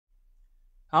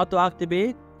How to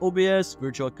activate OBS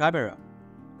virtual camera.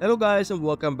 Hello guys and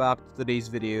welcome back to today's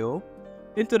video.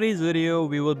 In today's video,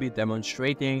 we will be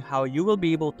demonstrating how you will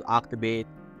be able to activate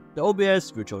the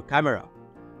OBS virtual camera.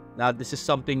 Now this is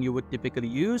something you would typically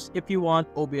use if you want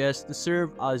OBS to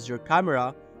serve as your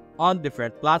camera on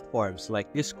different platforms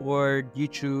like Discord,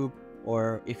 YouTube,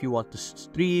 or if you want to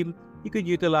stream, you could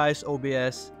utilize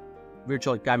OBS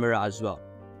virtual camera as well.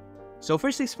 So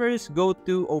first things first, go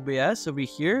to OBS over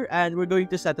here and we're going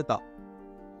to set it up.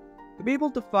 To be able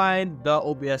to find the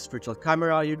OBS virtual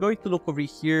camera, you're going to look over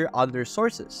here under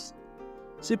sources.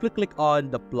 Simply click on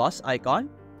the plus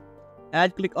icon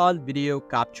and click on video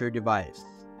capture device.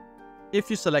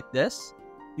 If you select this,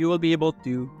 you will be able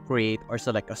to create or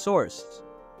select a source.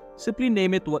 Simply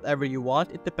name it whatever you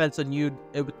want. It depends on you.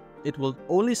 It will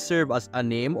only serve as a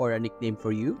name or a nickname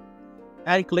for you.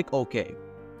 And click OK.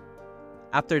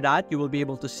 After that, you will be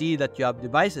able to see that you have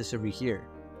devices over here.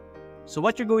 So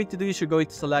what you're going to do is you're going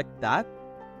to select that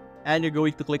and you're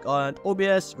going to click on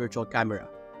OBS virtual camera.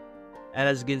 And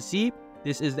as you can see,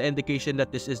 this is the indication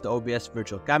that this is the OBS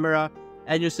virtual camera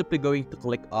and you're simply going to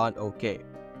click on OK.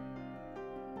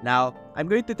 Now, I'm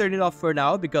going to turn it off for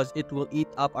now because it will eat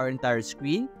up our entire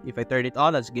screen. If I turn it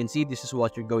on, as you can see, this is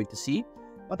what you're going to see.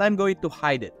 But I'm going to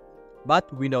hide it.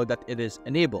 But we know that it is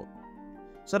enabled.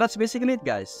 So that's basically it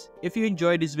guys. If you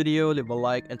enjoyed this video, leave a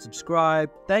like and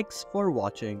subscribe. Thanks for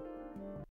watching.